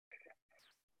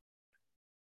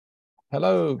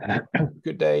Hello,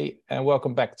 good day, and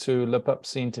welcome back to Le Pub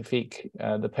Scientifique,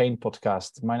 the pain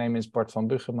podcast. My name is Bart van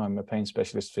Buchem. I'm a pain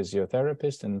specialist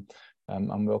physiotherapist, and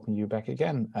I'm welcoming you back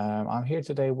again. I'm here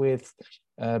today with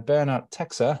Bernhard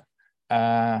Taxer,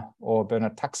 or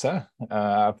Bernhard Taxer.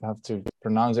 I have to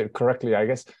pronounce it correctly, I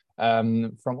guess.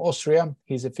 From Austria.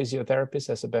 He's a physiotherapist,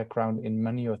 has a background in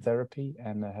manuotherapy,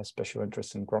 and has special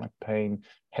interest in chronic pain,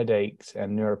 headaches,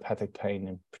 and neuropathic pain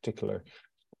in particular.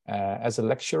 As a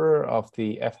lecturer of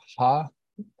the FH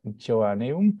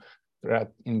Joanneum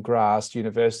in Graz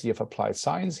University of Applied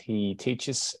Science, he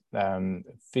teaches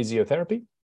physiotherapy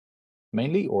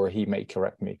mainly, or he may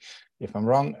correct me if I'm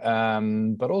wrong,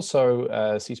 but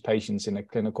also sees patients in a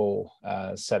clinical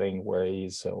setting where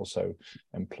he's also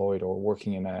employed or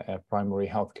working in a primary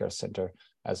healthcare center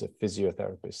as a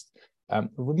physiotherapist.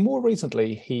 More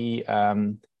recently,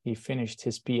 he finished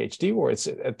his PhD, or it's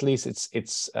at least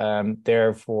it's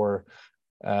there for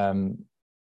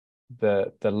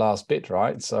the last bit,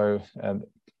 right? So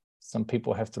some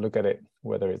people have to look at it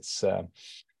whether it's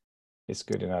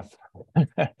good enough.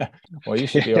 Well, you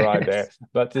should be all right there.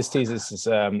 But this thesis is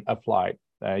applied.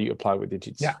 You apply with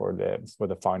digits for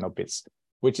the final bits,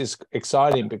 which is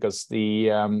exciting because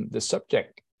the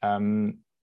subject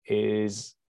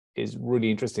is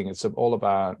really interesting. It's all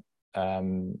about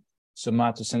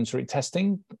somatosensory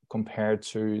testing compared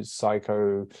to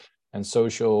psycho and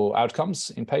social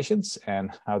outcomes in patients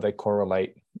and how they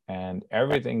correlate and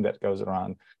everything that goes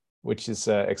around, which is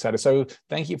exciting. So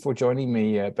thank you for joining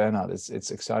me, Bernhard.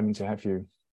 It's exciting to have you.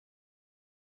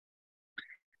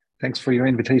 Thanks for your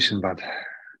invitation, Bud.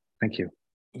 Thank you.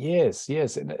 Yes.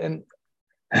 And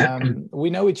we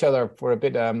know each other for a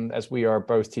bit as we are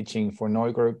both teaching for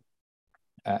Neue Group,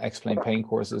 Explain Pain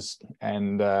courses,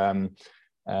 and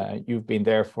you've been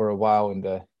there for a while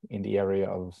in the area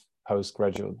of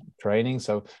postgraduate training.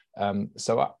 So I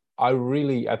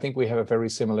think we have a very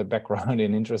similar background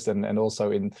in interest and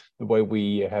also in the way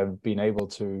we have been able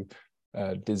to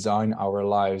design our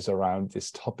lives around this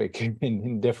topic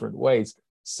in different ways.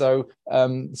 So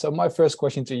my first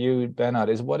question to you, Bernhard,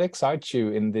 is what excites you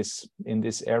in this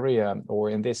area,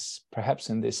 or perhaps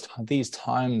in these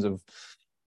times of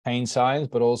pain science,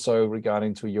 but also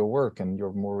regarding to your work and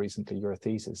more recently your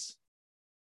thesis?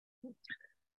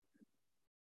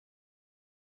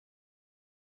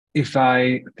 If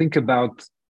I think about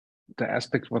the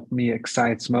aspect, what me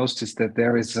excites most is that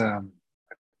there is a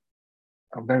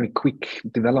very quick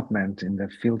development in the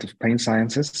field of pain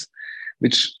sciences,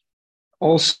 which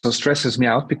also stresses me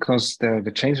out because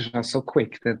the changes are so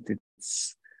quick that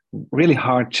it's really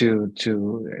hard to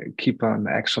keep an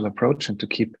actual approach and to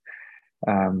keep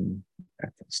at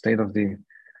the state of the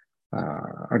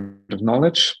art of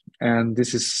knowledge. And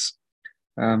this is,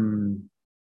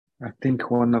 I think,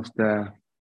 one of the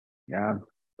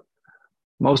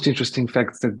most interesting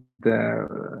facts that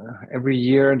every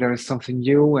year there is something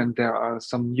new and there are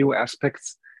some new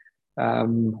aspects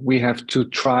we have to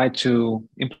try to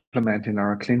implement in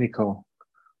our clinical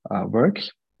work,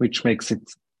 which makes it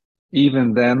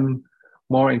even then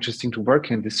more interesting to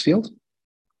work in this field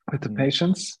with the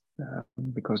patients,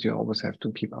 because you always have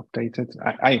to keep updated.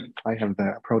 I have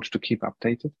the approach to keep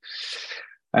updated.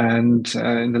 And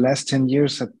in the last 10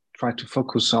 years, I tried to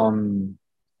focus on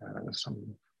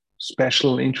some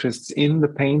special interests in the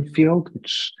pain field,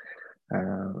 which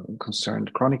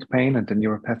concerned chronic pain and the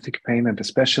neuropathic pain, and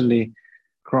especially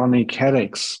chronic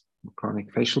headaches,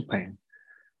 chronic facial pain,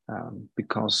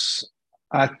 because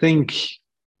I think,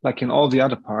 like in all the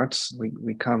other parts,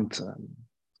 we can't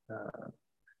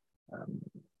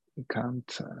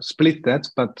split that.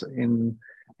 But in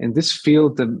this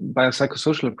field, the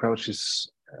biopsychosocial approach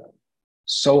is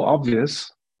so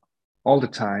obvious all the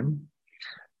time,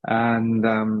 and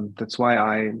that's why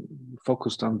I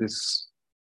focused on this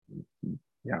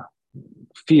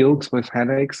field with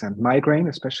headaches and migraine,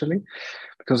 especially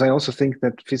because I also think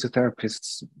that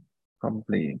physiotherapists,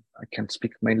 probably I can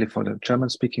speak mainly for the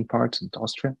German-speaking part in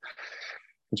Austria,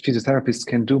 but physiotherapists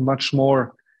can do much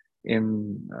more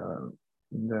in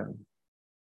the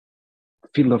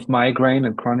field of migraine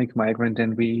and chronic migraine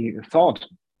than we thought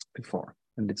before.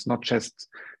 And it's not just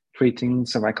treating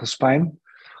cervical spine.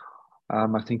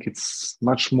 I think it's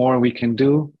much more we can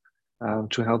do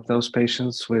to help those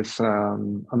patients with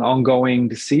an ongoing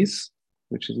disease,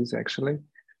 which it is actually.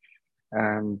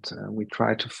 And we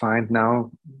try to find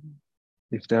now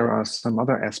if there are some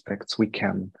other aspects we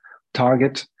can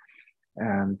target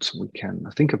and we can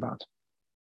think about.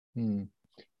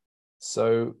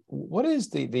 So what is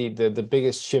the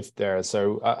biggest shift there?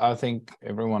 So I think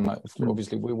everyone,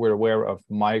 obviously we're aware of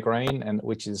migraine, and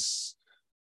which is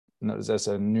as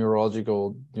a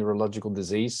neurological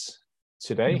disease,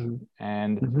 today,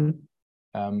 and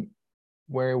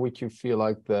where would you feel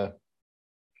like the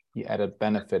added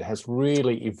benefit has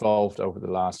really evolved over the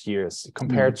last years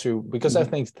compared to, because I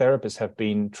think therapists have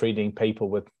been treating people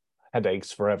with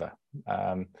headaches forever.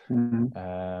 But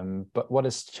what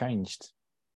has changed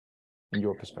in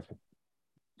your perspective?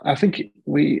 I think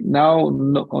we now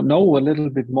know a little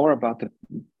bit more about the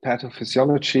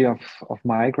pathophysiology of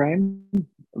migraine,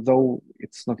 though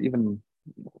it's not even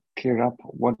cleared up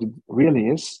what it really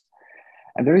is.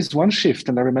 And there is one shift,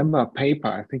 and I remember a paper,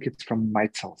 I think it's from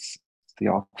Meitzels, the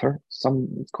author,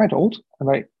 it's quite old, and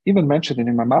I even mentioned it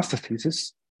in my master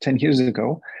thesis 10 years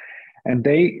ago, and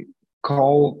they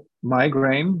call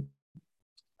migraine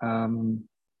a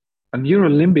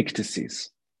neurolimbic disease.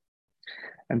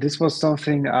 And this was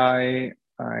something I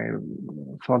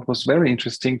thought was very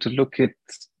interesting, to look at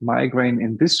migraine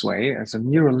in this way, as a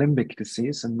neurolimbic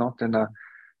disease, and not in a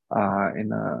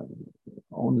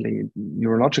only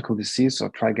neurological disease or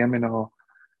trigeminal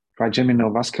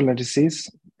vascular disease.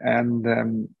 And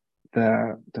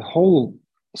the whole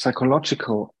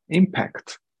psychological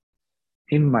impact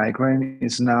in migraine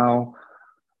is now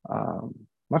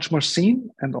much more seen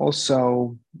and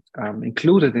also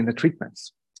included in the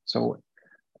treatments. So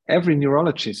every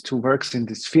neurologist who works in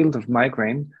this field of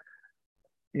migraine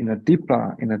in a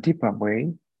deeper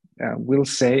way will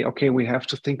say, okay, we have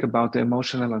to think about the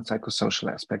emotional and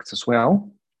psychosocial aspects as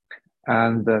well.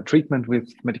 And the treatment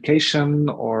with medication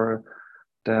or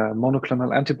the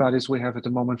monoclonal antibodies we have at the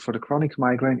moment for the chronic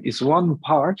migraine is one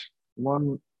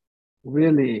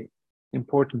really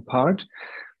important part,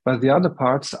 but the other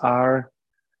parts are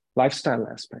lifestyle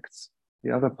aspects.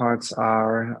 The other parts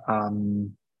are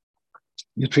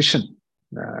nutrition,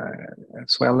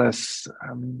 as well as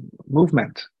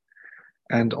movement.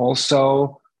 And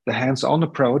also the hands-on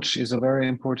approach is a very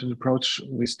important approach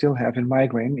we still have in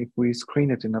migraine if we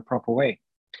screen it in a proper way.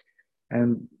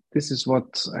 And this is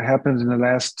what happened in the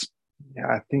last,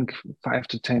 I think, 5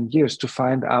 to 10 years, to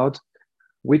find out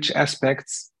which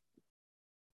aspects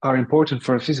are important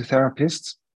for a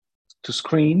physiotherapist to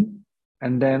screen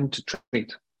and then to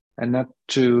treat, and not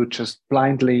to just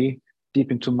blindly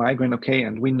deep into migraine. Okay,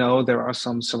 and we know there are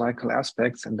some cervical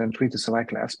aspects, and then treat the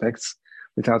cervical aspects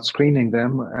without screening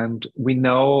them. And we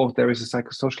know there is a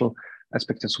psychosocial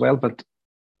aspect as well, but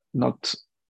not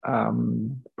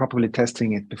properly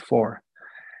testing it before.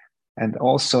 And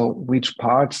also which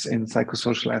parts in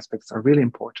psychosocial aspects are really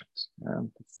important.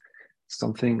 It's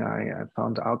something I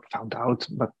found out,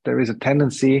 but there is a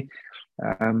tendency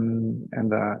and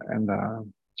the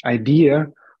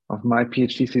idea of my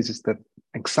PhD thesis that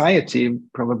anxiety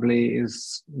probably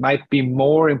might be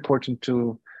more important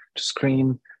to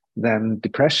screen than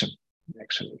depression,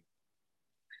 actually.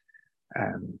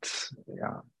 And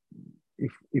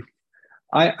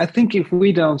I think if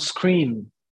we don't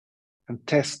screen and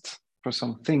test for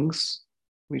some things,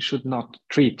 we should not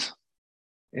treat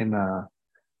in a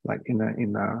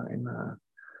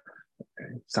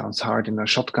it sounds hard, in a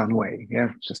shotgun way,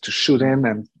 just to shoot in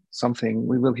and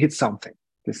we will hit something.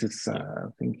 This is I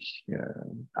think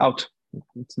out.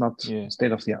 It's not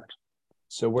state of the art.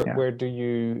 So where do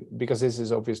you, because this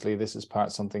is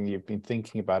something you've been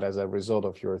thinking about as a result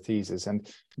of your thesis, and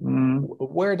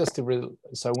where does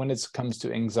so when it comes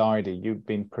to anxiety, you've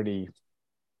been pretty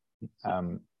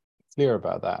clear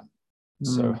about that.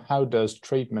 So how does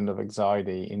treatment of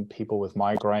anxiety in people with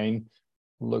migraine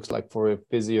looks like for a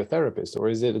physiotherapist, or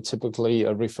is it typically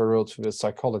a referral to a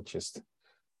psychologist?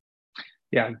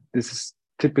 Yeah, this is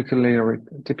typically a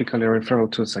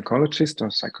referral to a psychologist or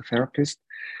psychotherapist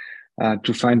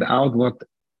to find out what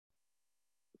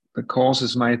the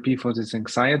causes might be for this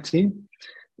anxiety.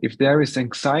 If there is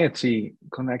anxiety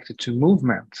connected to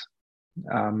movement,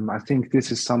 I think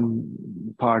this is some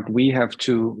part we have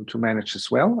to manage as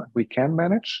well. We can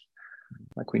manage,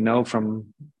 like we know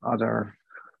from other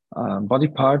body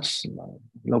parts,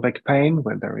 low back pain,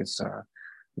 where there is a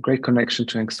great connection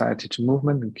to anxiety to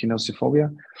movement and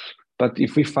kinesiophobia. But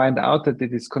if we find out that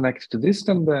it is connected to this,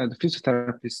 then the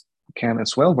physiotherapist can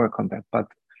as well work on that. But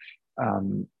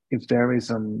if there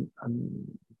is a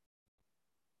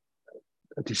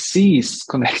disease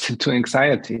connected to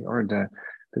anxiety, or the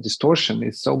distortion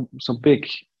is so big,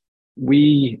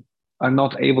 we are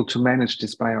not able to manage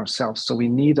this by ourselves. So we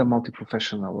need a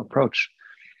multi-professional approach.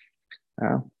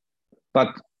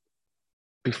 But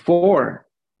before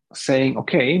saying,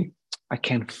 okay, I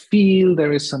can feel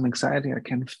there is some anxiety, I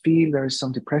can feel there is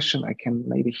some depression, I can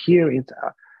maybe hear it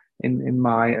in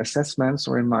my assessments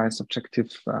or in my subjective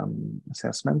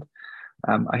assessment,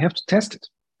 I have to test it.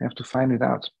 I have to find it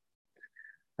out.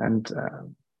 And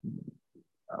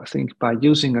I think by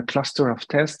using a cluster of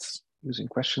tests, using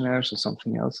questionnaires or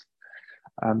something else,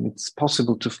 it's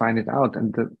possible to find it out.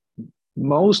 And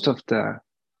most of the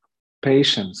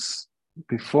patients,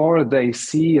 before they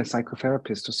see a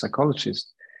psychotherapist or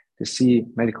psychologist, they see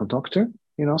medical doctor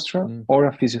in Austria or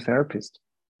a physiotherapist.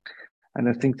 And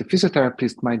I think the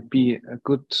physiotherapist might be a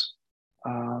good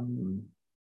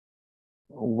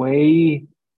way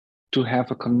to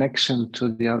have a connection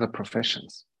to the other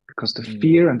professions, because the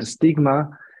fear and the stigma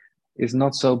is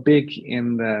not so big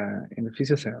in the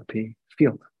physiotherapy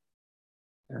field.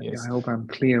 Yes. I hope I'm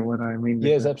clear what I mean.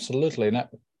 Yes, absolutely. Now,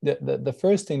 the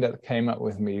first thing that came up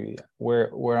with me,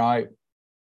 where I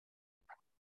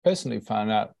personally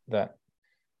found out that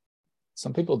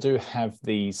some people do have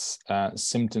these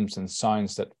symptoms and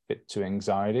signs that fit to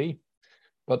anxiety,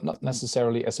 but not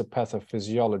necessarily as a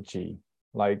pathophysiology.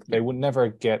 Like they would never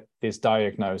get this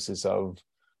diagnosis of,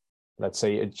 let's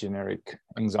say, a generic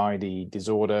anxiety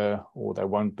disorder, or they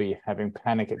won't be having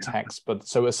panic attacks. But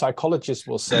so a psychologist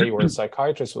will say, or a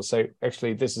psychiatrist will say,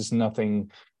 actually, this is nothing,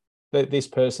 that this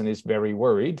person is very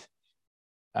worried.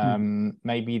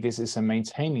 Maybe this is a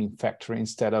maintaining factor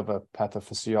instead of a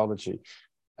pathophysiology.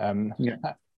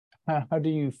 How do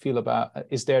you feel about,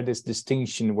 is there this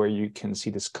distinction where you can see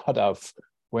this cutoff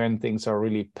when things are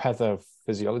really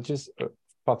pathophysiologist,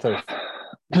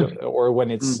 or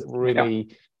when it's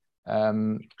really,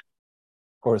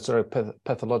 or sort of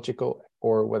pathological,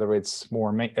 or whether it's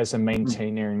more as a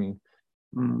maintaining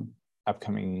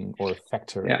upcoming or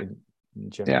factor in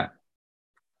general? Yeah,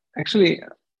 actually,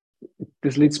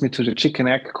 this leads me to the chicken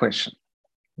egg question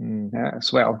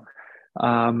as well,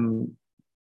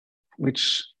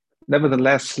 which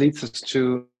nevertheless leads us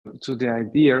to the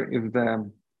idea, if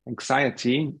the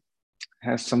anxiety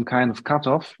has some kind of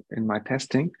cutoff in my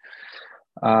testing,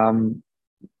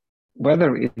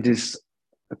 whether it is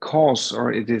a cause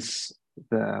or it is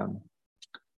the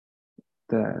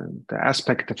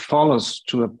aspect that follows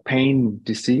to a pain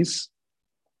disease,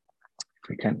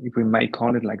 if we may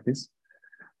call it like this,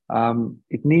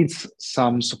 it needs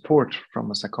some support from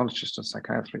a psychologist or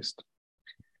psychiatrist.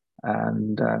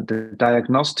 And the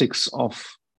diagnostics of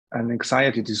an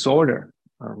anxiety disorder,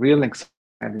 a real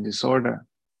anxiety disorder,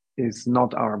 is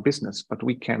not our business, but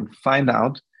we can find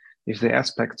out if the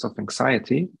aspects of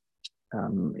anxiety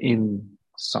in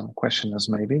some questionnaires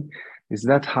maybe is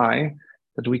that high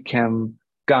that we can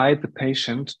guide the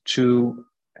patient to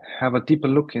have a deeper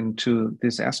look into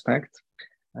this aspect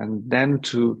and then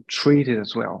to treat it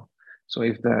as well. So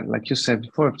if like you said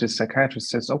before, if the psychiatrist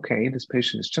says, okay, this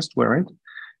patient is just worried,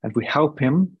 and we help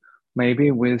him maybe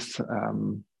with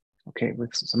some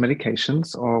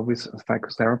medications or with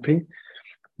psychotherapy,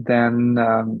 then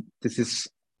this is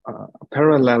a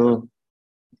parallel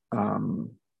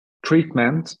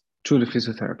treatment to the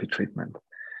physiotherapy treatment.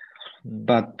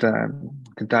 But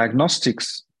the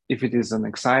diagnostics, if it is an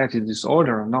anxiety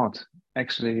disorder or not,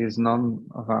 actually is none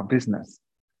of our business,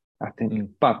 I think.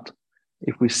 But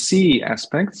if we see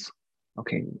aspects,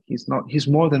 okay, he's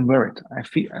more than worried. I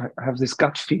have this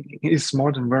gut feeling he's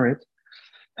more than worried.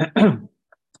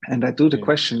 And I do the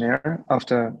questionnaire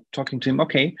after talking to him.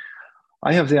 Okay,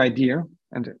 I have the idea.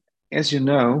 And as you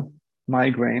know,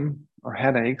 migraine or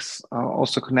headaches are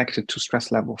also connected to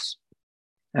stress levels.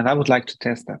 And I would like to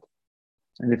test that.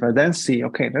 And if I then see,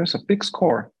 okay, there's a big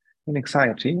score in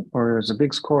anxiety or there's a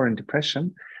big score in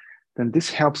depression, then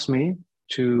this helps me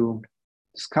to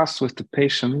discuss with the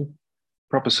patient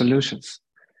proper solutions.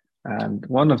 And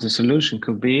one of the solutions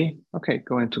could be, okay,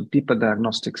 go into deeper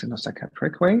diagnostics in a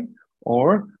psychiatric way,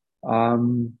 or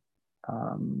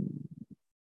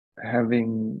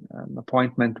having an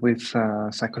appointment with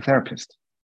a psychotherapist.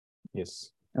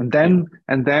 Yes. And then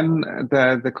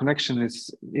the connection is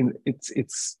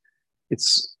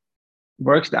it's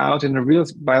worked out in a real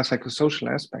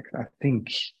biopsychosocial aspect, I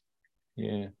think.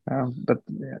 Yeah. But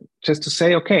just to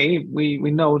say, okay,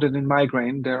 we know that in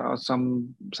migraine there are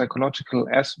some psychological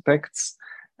aspects,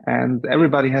 and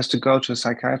everybody has to go to a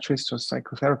psychiatrist or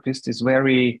psychotherapist is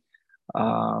very,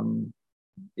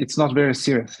 it's not very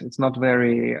serious. It's not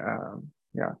very,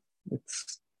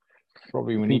 it's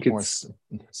probably we need more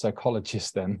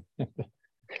psychologists then.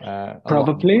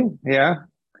 Probably, yeah.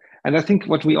 And I think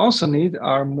what we also need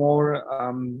are more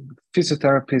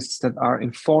physiotherapists that are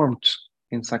informed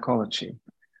in psychology.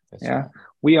 That's right.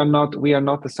 We are not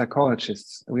the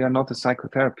psychologists. We are not the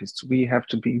psychotherapists. We have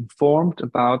to be informed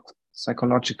about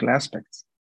psychological aspects.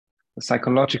 A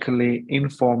psychologically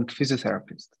informed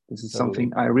physiotherapist. This is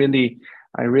something I really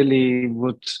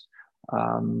would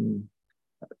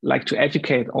like to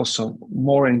educate also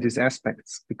more in these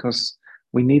aspects, because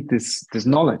we need this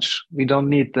knowledge. We don't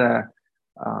need the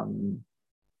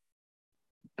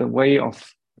way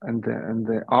of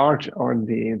the art or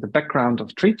the background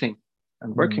of treating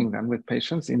and working then with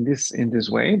patients in this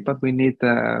way, but we need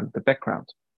the background.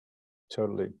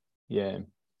 Totally, yeah.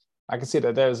 I can see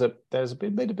that there's a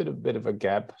bit of a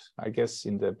gap, I guess,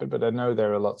 in but I know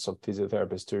there are lots of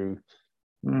physiotherapists who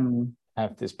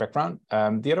have this background.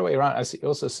 The other way around,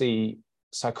 also see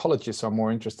psychologists are more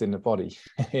interested in the body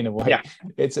in a way. Yeah.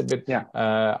 It's a bit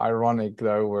ironic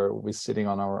though, where we're sitting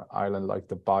on our island like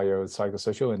the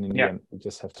biopsychosocial, and in the end we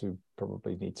just have to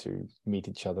probably need to meet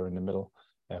each other in the middle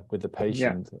with the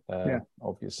patient.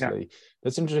 Obviously,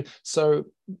 that's interesting. So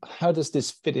how does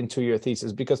this fit into your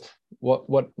thesis? Because what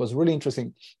was really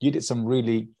interesting, you did some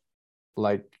really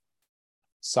like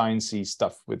sciencey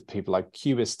stuff with people like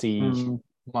QST,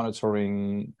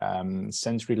 monitoring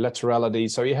sensory laterality.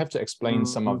 So you have to explain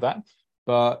some of that.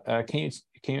 But can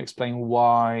you explain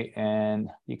why and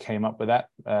you came up with that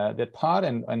part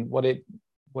and what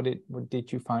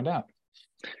did you find out?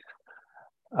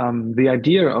 The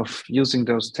idea of using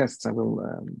those tests, I will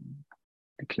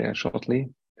declare shortly,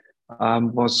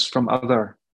 was from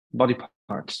other body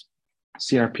parts,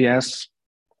 CRPS,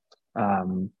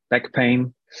 back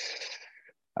pain,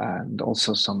 and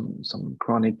also some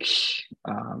chronic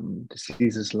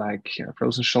diseases like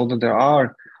frozen shoulder. There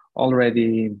are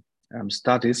already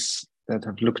studies that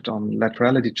have looked on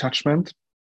laterality judgment,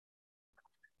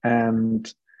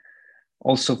 and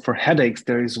also for headaches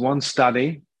there is one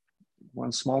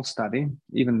small study,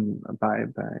 even by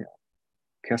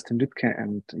Kerstin Lütke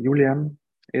and Julian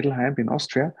Edelheim in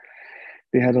Austria.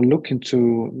 They had a look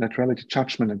into laterality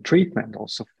judgment and treatment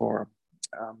also for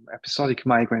episodic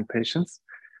migraine patients.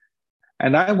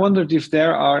 And I wondered if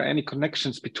there are any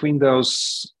connections between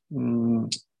those,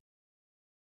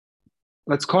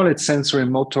 let's call it sensory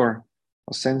motor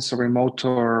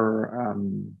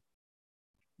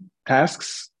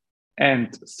tasks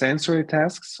and sensory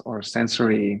tasks or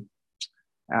sensory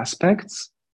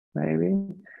aspects, maybe,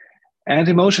 and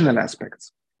emotional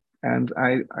aspects. And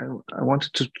I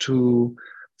wanted to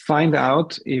find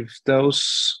out if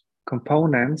those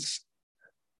components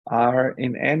are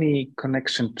in any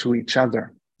connection to each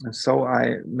other. And so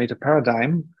I made a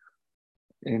paradigm.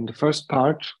 In the first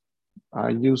part, I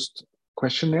used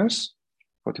questionnaires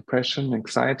for depression,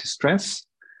 anxiety, stress,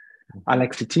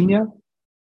 alexithymia,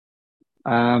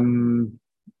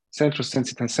 central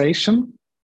sensitization,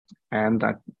 and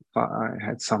I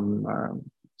had some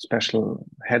special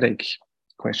headache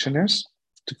questionnaires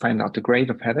to find out the grade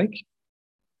of headache.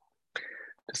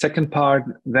 The second part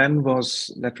then was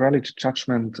laterality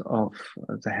judgment of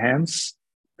the hands,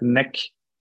 the neck,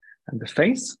 and the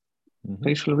face,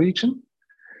 facial region.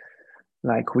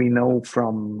 Like we know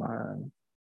from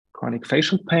chronic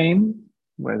facial pain,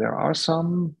 where there are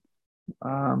some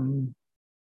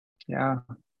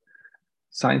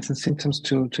signs and symptoms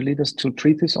to lead us to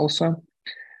treat this also.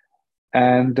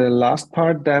 And the last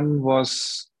part then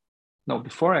was,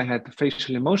 before I had the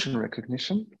facial emotion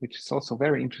recognition, which is also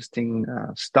very interesting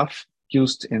stuff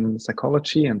used in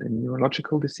psychology and in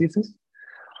neurological diseases.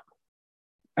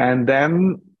 And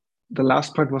then the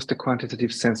last part was the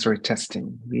quantitative sensory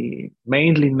testing. We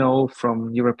mainly know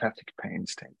from neuropathic pain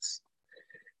states.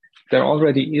 There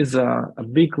already is a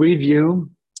big review,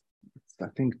 I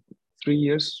think 4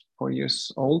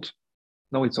 years old.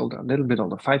 No, it's older, a little bit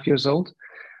older, 5 years old,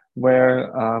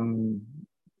 where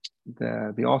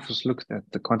the authors looked at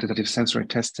the quantitative sensory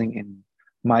testing in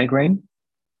migraine.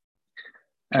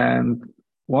 And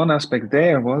one aspect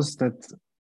there was that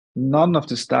none of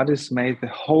the studies made the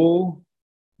whole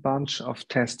bunch of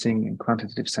testing in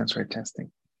quantitative sensory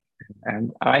testing.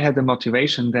 And I had the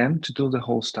motivation then to do the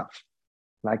whole stuff,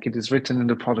 like it is written in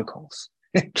the protocols.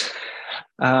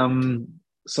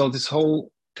 So this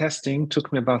whole testing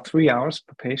took me about 3 hours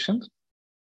per patient.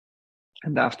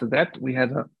 And after that, we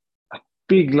had a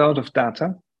big load of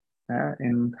data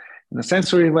in a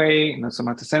sensory way, in a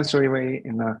somatosensory way,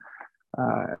 in the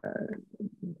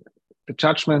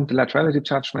judgment, the laterality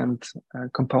judgment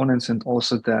components, and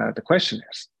also the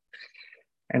questionnaires.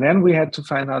 And then we had to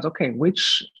find out, okay,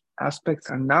 which aspects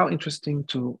are now interesting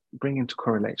to bring into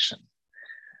correlation.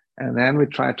 And then we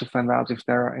tried to find out if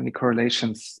there are any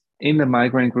correlations in the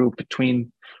migraine group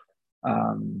between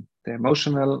the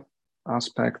emotional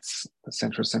aspects, the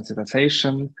central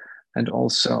sensitization, and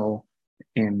also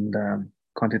in the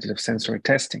quantitative sensory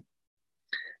testing.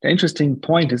 The interesting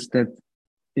point is that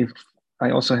if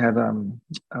I also had a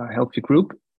healthy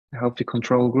group, a healthy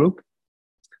control group,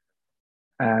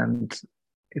 and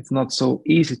it's not so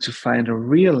easy to find a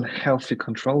real healthy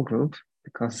control group,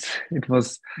 because it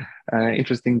was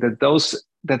interesting that those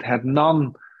that had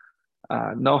no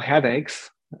headaches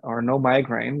or no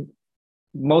migraine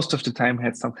most of the time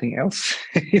had something else.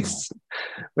 It's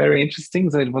very interesting.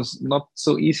 So it was not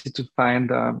so easy to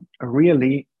find a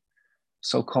really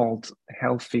so-called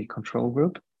healthy control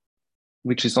group,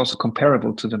 which is also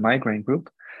comparable to the migraine group.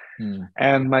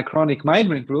 And my chronic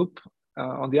migraine group,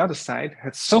 on the other side,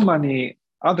 had so many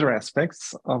other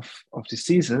aspects of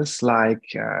diseases, like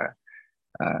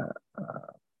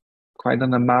quite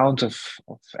an amount of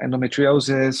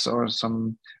endometriosis or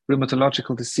some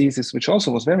rheumatological diseases, which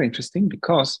also was very interesting,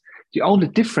 because the only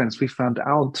difference we found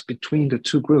out between the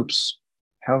two groups,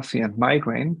 healthy and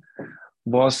migraine,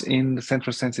 was in the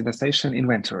central sensitization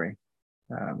inventory,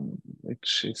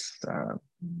 which is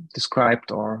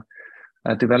described or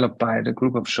developed by the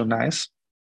group of Jonas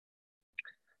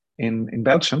in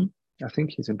Belgium. I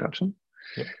think he's in Belgium.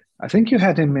 Yeah. I think you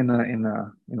had him in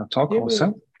a talk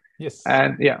also. Yes.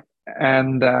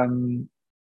 And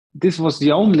this was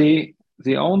the only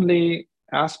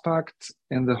aspect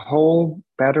in the whole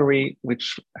battery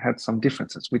which had some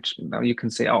differences, which now you can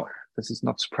say, oh, this is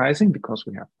not surprising because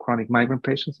we have chronic migraine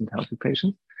patients and healthy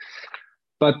patients.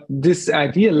 But this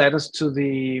idea led us to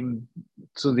the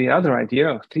other idea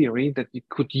of theory, that you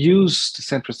could use the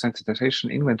central sensitization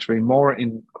inventory more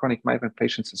in chronic migraine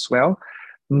patients as well.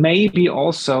 Maybe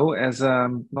also as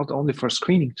not only for a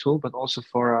screening tool, but also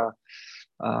for a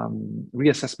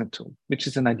reassessment tool, which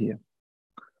is an idea.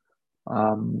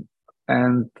 And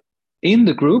in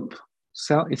the group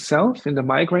itself, in the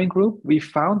migraine group, we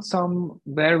found some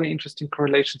very interesting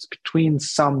correlations between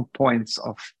some points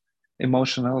of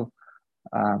emotional,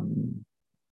 how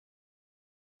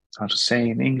to say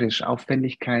in English,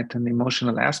 Auffälligkeit, and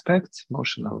emotional aspects,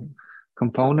 emotional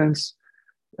components,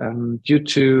 due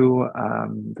to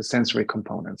the sensory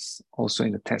components also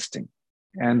in the testing.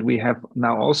 And we have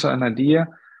now also an idea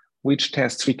which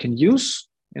tests we can use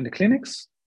in the clinics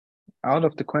out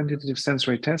of the quantitative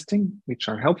sensory testing, which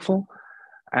are helpful,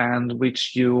 and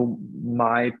which you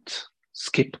might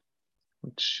skip,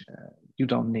 which you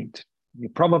don't need. You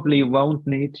probably won't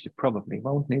need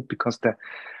because the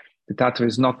data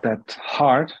is not that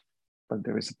hard, but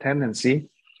there is a tendency.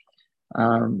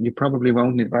 You probably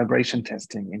won't need vibration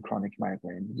testing in chronic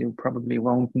migraine. You probably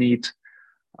won't need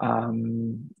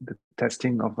the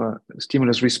testing of a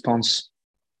stimulus response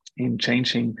in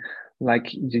changing,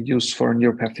 like you use for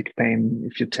neuropathic pain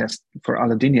if you test for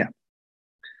allodynia.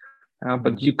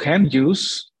 But you can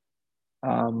use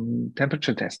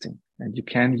temperature testing, and you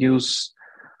can use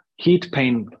heat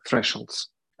pain thresholds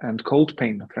and cold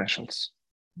pain thresholds,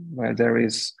 where there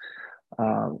is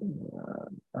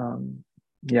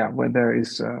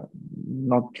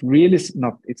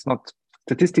it's not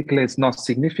statistically, it's not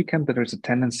significant, but there's a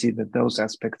tendency that those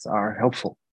aspects are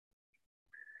helpful.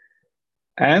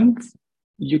 And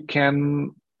you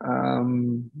can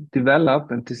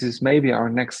develop, and this is maybe our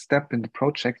next step in the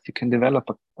project, you can develop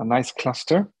a nice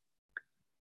cluster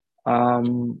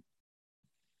of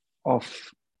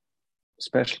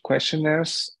special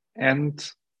questionnaires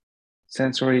and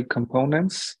sensory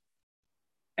components.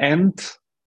 And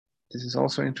this is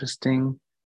also interesting,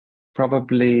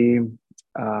 probably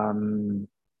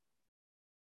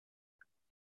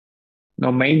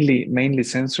mainly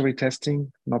sensory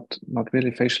testing, not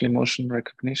really facial emotion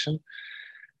recognition,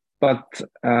 but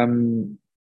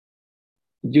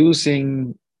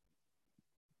using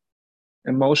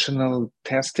emotional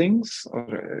testings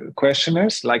or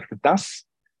questionnaires like the DAS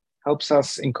helps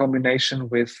us in combination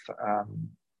with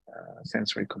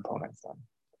sensory components.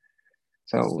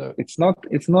 So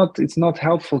it's not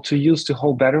helpful to use the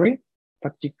whole battery,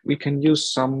 but we can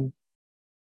use some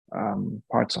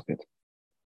parts of it.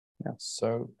 Yeah.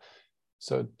 So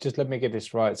just let me get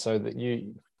this right. So that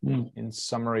you, in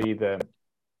summary, the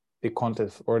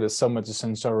quantitative or the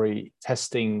somatosensory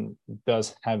testing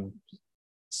does have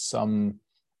some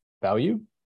value.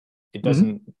 It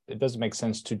doesn't make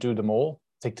sense to do them all.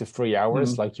 Take the 3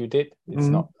 hours like you did. It's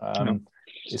not.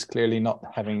 It's clearly not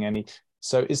having any.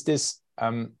 So is this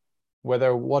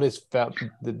what is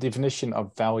the definition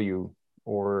of value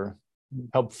or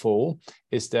helpful?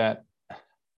 Is that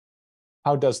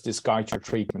how does this guide your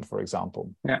treatment, for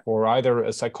example, or either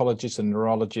a psychologist, a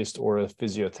neurologist, or a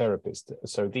physiotherapist?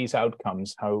 So these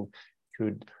outcomes, how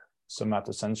could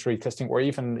somatosensory testing, or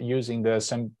even using the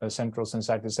central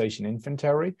sensitization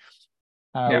inventory,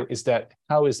 how is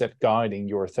that guiding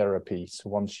your therapy? So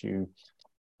once you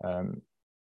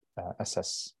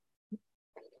assess.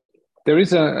 There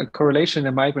is a correlation in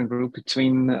the migraine group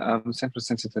between central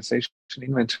sensitization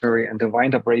inventory and the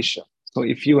wind-up ratio. So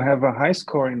if you have a high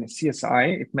score in the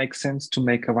CSI, it makes sense to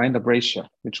make a wind-up ratio,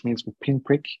 which means we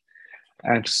pinprick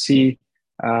and see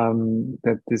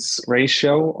that this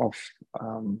ratio of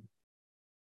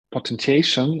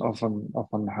potentiation of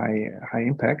an high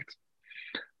impact,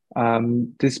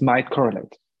 this might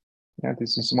correlate. Yeah,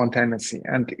 this is one tendency,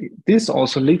 and this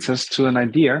also leads us to an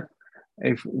idea.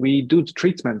 If we do the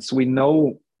treatments we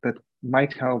know that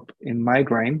might help in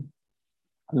migraine,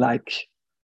 like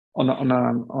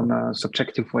on a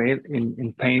subjective way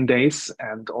in pain days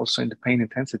and also in the pain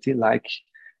intensity, like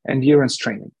endurance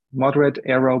training, moderate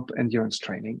aerobe endurance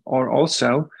training, or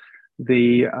also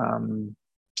the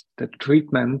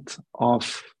treatment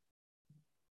of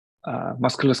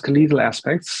musculoskeletal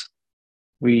aspects.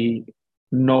 We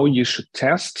know you should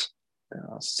test. There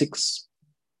are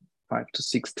 5 to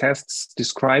 6 tests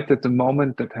described at the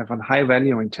moment that have a high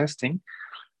value in testing,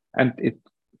 and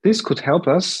this could help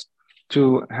us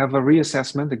to have a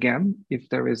reassessment again. If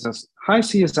there is a high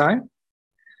CSI,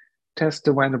 test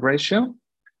the wind-up ratio,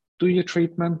 do your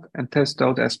treatment, and test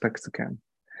those aspects again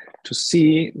to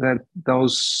see that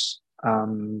those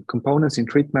components in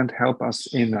treatment help us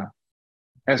in a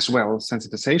as well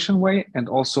sensitization way, and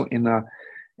also in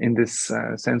this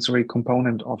sensory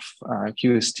component of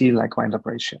QST, like wind-up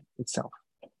ratio itself.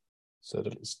 So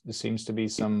there seems to be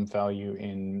some value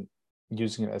in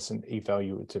using it as an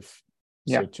evaluative,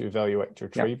 so to evaluate your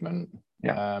treatment.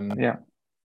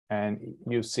 And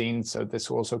you've seen, so this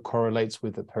also correlates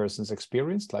with the person's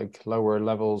experience, like lower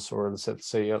levels, or let's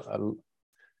say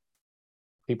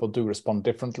people do respond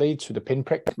differently to the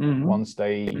pinprick once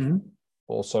they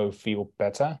also feel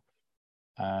better.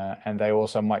 And they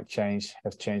also might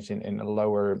have changed in a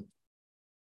lower,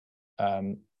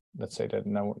 let's say that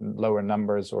lower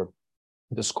numbers, or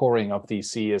the scoring of the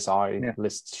CSI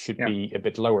lists should be a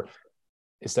bit lower.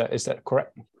 Is that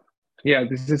correct? Yeah,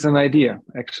 this is an idea,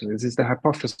 actually. This is the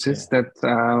hypothesis that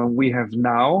we have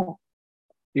now,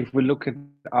 if we look at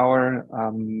our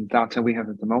data we have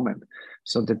at the moment,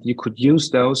 so that you could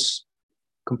use those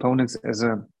components as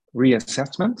a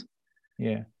reassessment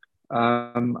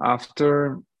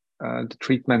after the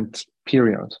treatment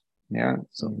period. Yeah,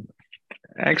 so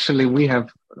actually we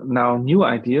have now new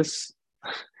ideas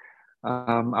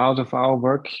out of our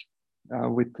work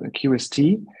with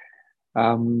QST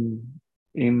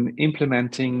in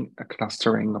implementing a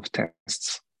clustering of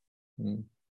tests. And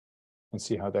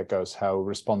see how that goes, how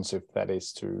responsive that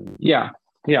is to.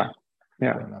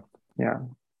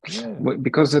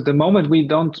 Because at the moment we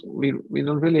don't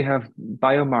really have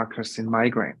biomarkers in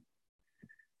migraine.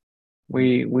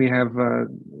 We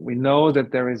know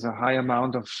that there is a high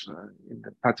amount of in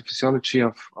the pathophysiology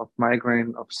of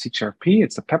migraine of CGRP.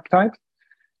 It's a peptide,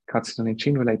 calcitonin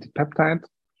gene related peptide,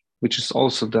 which is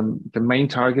also the main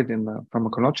target in the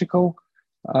pharmacological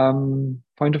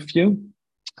point of view,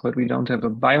 but we don't have a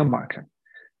biomarker.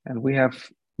 And we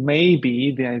have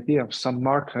maybe the idea of some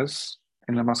markers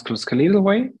in a musculoskeletal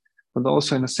way, but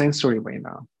also in a sensory way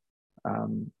now.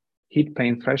 Heat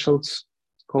pain thresholds,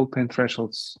 cold pain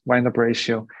thresholds, wind-up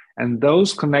ratio, and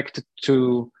those connected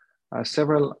to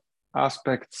several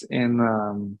aspects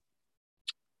in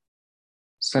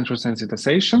central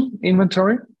sensitization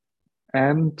inventory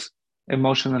and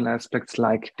emotional aspects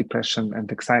like depression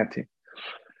and anxiety.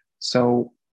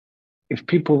 So if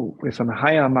people with a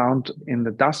higher amount in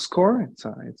the DAS score,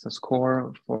 it's a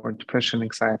score for depression,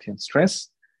 anxiety, and stress,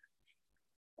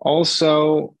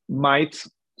 also might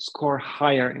score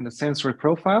higher in the sensory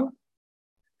profile.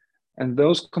 And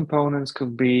those components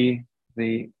could be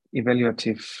the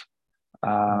evaluative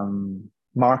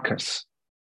markers.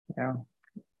 Yeah,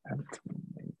 and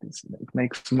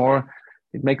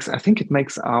I think it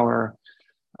makes our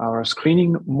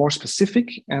screening more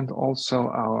specific, and also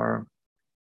our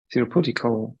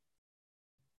therapeutical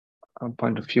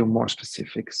point of view more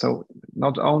specific. So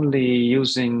not only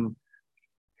using,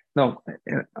 I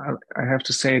have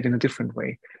to say it in a different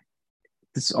way.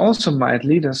 This also might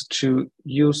lead us to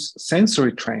use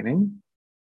sensory training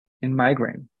in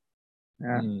migraine.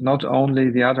 Not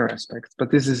only the other aspects,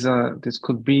 but this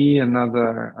could be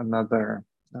another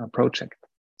project.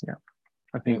 Yeah,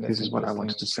 I think this is what I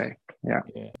wanted to say. Yeah.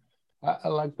 I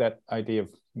like that idea of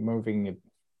moving it,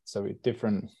 so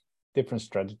different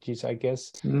strategies, I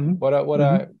guess. So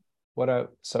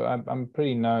I'm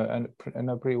pretty I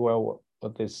know pretty well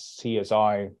what this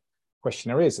CSI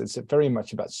questionnaire is. It's very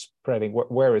much about spreading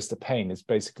where is the pain. It's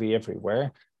basically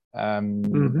everywhere.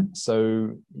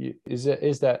 So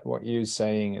is that what you're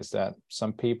saying, is that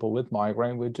some people with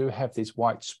migraine, we do have this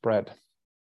widespread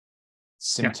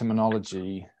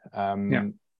symptomology,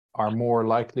 are more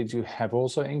likely to have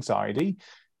also anxiety,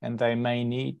 and they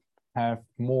may have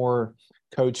more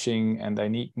coaching, and they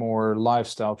need more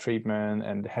lifestyle treatment,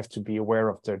 and have to be aware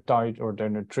of their diet or their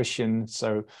nutrition.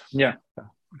 So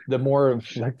the more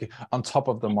like on top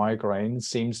of the migraine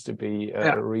seems to be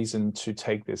a reason to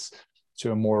take this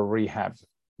to a more rehab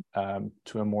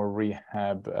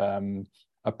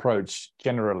approach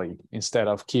generally, instead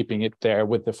of keeping it there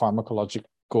with the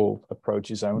pharmacological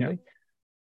approaches only.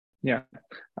 Yeah,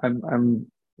 I'm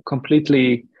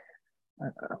completely.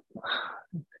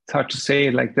 It's hard to say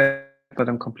it like that, but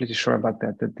I'm completely sure about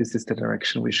that. That this is the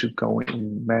direction we should go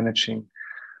in managing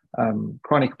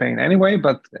chronic pain anyway,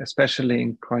 but especially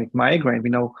in chronic migraine. We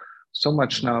know so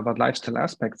much now about lifestyle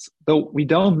aspects, though we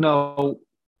don't know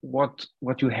what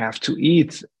you have to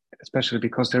eat, especially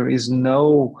because there is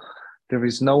no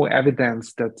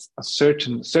evidence that a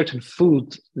certain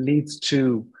food leads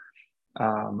to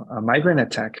a migraine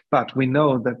attack. But we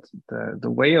know that the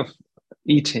way of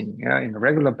eating, in a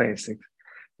regular basis,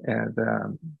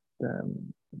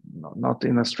 not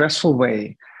in a stressful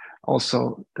way.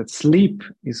 Also, that sleep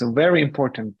is a very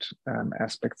important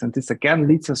aspect, and this again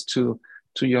leads us to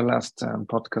your last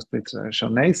podcast with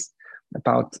Shaunace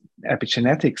about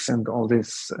epigenetics and all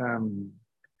this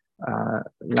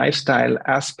lifestyle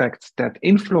aspects that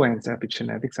influence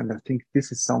epigenetics. And I think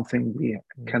this is something we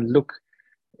can look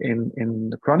in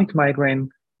the chronic migraine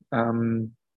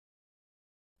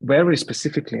very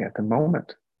specifically at the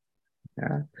moment.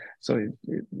 Yeah, so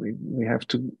we have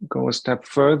to go a step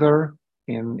further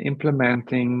in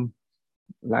implementing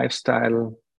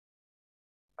lifestyle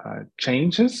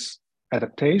changes,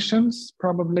 adaptations,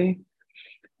 probably,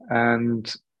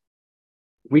 and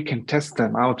we can test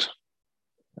them out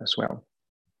as well.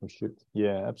 We should,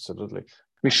 yeah, absolutely.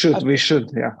 We should,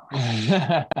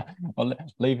 yeah. Well,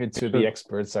 leave it to the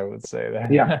experts, I would say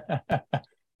that. Yeah.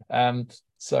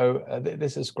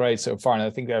 This is great so far, and I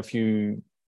think there are a few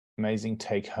amazing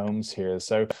take homes here.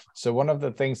 So one of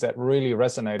the things that really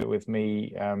resonated with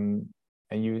me, and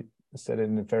you said it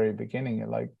in the very beginning,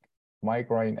 like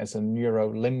migraine as a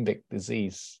neurolimbic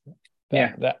disease.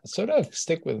 That sort of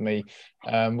stick with me.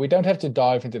 We don't have to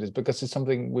dive into this because it's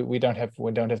something we don't have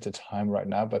the time right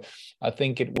now, but I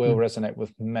think it will resonate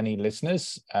with many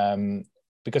listeners,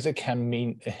 because it can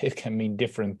mean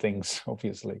different things,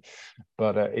 obviously,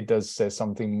 but it does say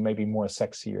something maybe more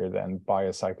sexier than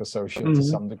biopsychosocial to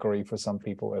some degree, for some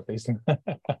people at least.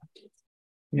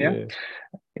 Yeah.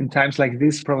 In times like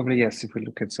this, probably yes. If we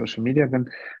look at social media, then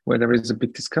where there is a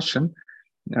big discussion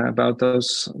about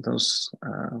those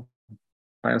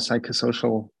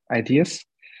biopsychosocial ideas,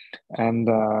 and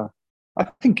I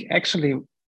think actually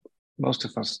most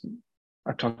of us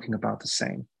are talking about the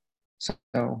same. So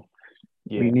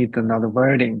we need another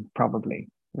wording, probably.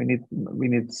 We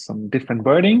need some different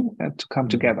wording to come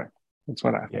together. That's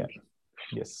what I think.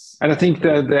 Yes. And I think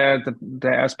the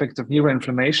aspect of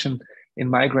neuroinflammation in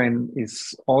migraine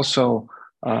is also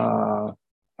a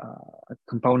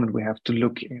component we have to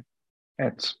look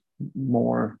at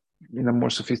more in a more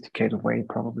sophisticated way,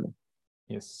 probably.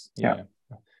 Yes. Yeah.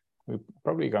 We're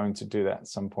probably going to do that at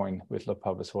some point with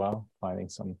LePub as well, finding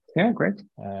some great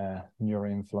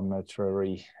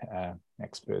neuroinflammatory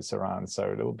experts around.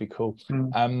 So that would be cool.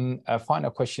 A final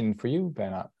question for you,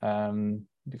 Bernhard,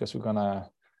 because we're gonna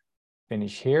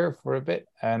finish here for a bit,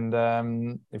 and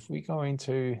if we're going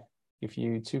to give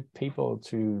you two people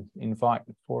to invite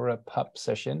for a pub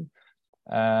session,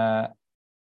 or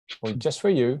just for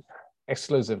you,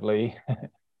 exclusively,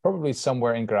 probably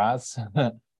somewhere in Graz,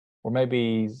 or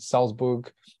maybe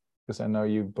Salzburg, because I know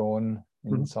you're born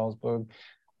in Salzburg.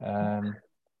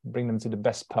 Bring them to the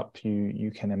best pub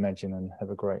you can imagine and have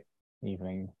a great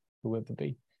evening. Who would it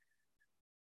be?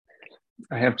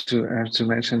 I have to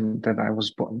mention that I was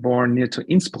born near to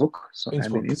Innsbruck. So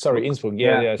Innsbruck. Sorry, Innsbruck.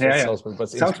 Yeah. Salzburg, but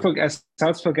Salzburg.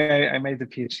 Salzburg. I made the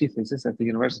PhD thesis at the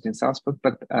university in Salzburg,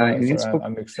 but in Innsbruck,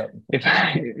 I'm mixed up.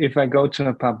 If I go to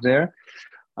a pub there,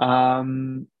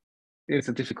 it's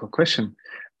a difficult question.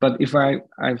 But if I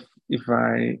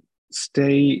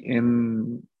stay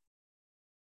in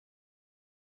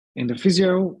the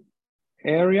physio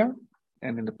area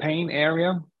and in the pain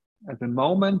area at the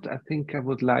moment, I think I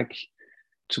would like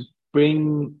to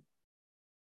bring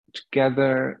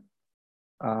together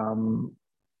Ronald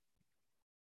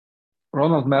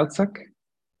Melzak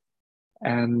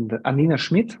and Anina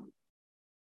Schmidt,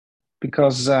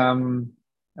 because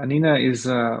Anina is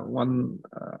one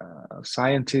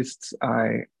scientist.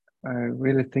 I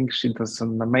really think she does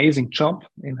an amazing job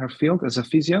in her field as a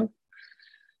physio,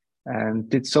 and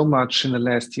did so much in the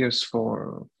last years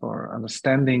for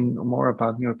understanding more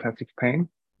about neuropathic pain,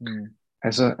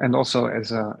 and also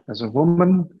as a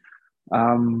woman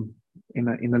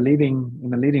in a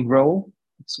leading role.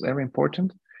 It's very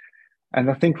important. And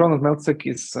I think Ronald Melzak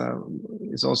is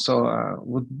also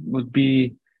would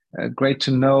be great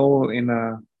to know in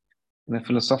in a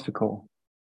philosophical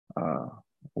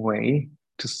way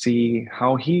to see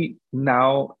how he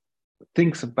now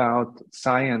thinks about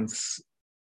science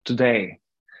today,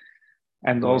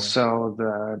 and also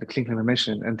the clinical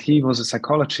mission. And he was a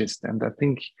psychologist, and I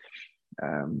think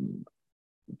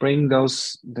bring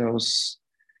those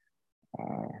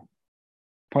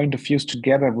point of views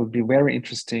together would be very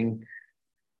interesting.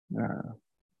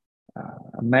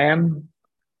 A man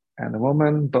and a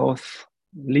woman, both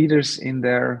leaders in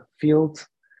their field,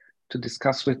 to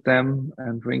discuss with them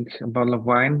and drink a bottle of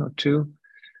wine or two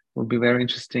would be very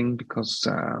interesting, because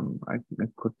I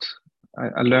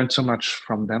learned so much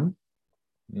from them.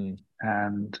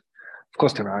 And of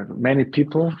course, there are many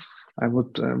people I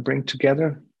would bring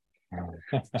together.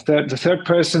 The third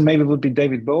person maybe would be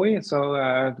David Bowie. So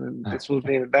this will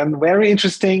be then very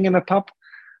interesting in a pub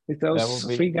with those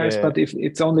three guys. But if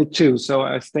it's only two, so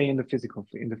I stay in the physical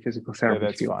therapy. Yeah,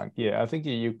 that's field. fine. Yeah, I think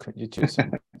you choose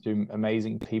some two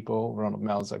amazing people. Ronald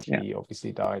Mel's actually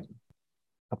obviously died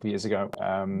a couple of years ago.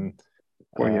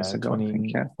 4 years ago, 20, I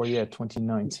think. Yeah.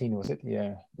 2019 was it?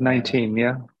 Yeah. 19.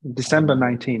 Yeah. December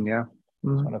 19. Yeah.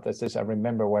 Mm-hmm. One of those days I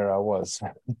remember where I was.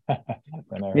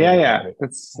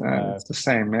 It's the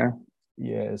same. Yeah.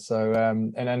 Yeah. So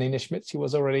and Anina Schmidt, she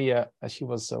was already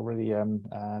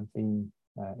being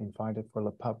invited for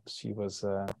Le Pub.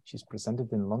 She's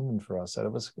presented in London for us. So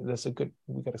we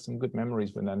got some good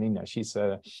memories with Anina. She's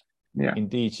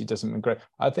indeed, she does something great.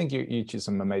 I think you choose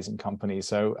some amazing company.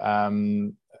 So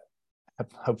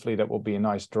hopefully that will be a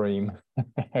nice dream.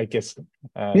 I guess.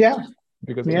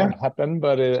 Because it won't happen,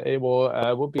 but it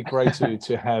will be great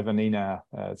to have Anina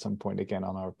at some point again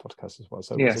on our podcast as well.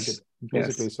 So it was a good,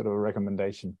 basically sort of a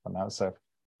recommendation for now. So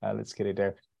let's get it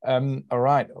there. All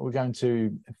right, we're going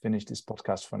to finish this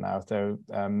podcast for now. So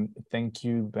thank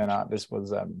you, Bernhard. This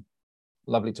was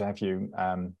lovely to have you.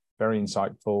 Very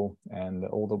insightful, and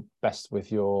all the best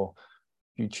with your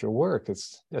future work.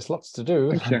 There's lots to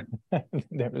do. Thank you.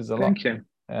 There is a lot. Thank you.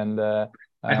 And I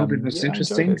hope it was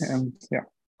interesting. And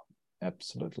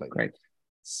absolutely great.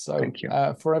 So thank you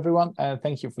for everyone.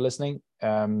 Thank you for listening.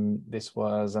 This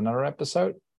was another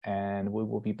episode, and we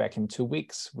will be back in 2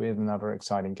 weeks with another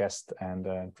exciting guest and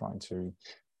trying to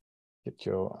get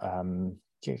your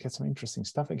get some interesting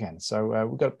stuff again. So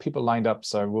we've got people lined up,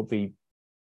 so we'll be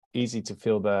easy to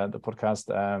fill the podcast.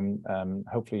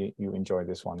 Hopefully you enjoy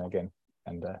this one again,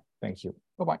 and thank you.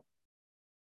 Bye-bye.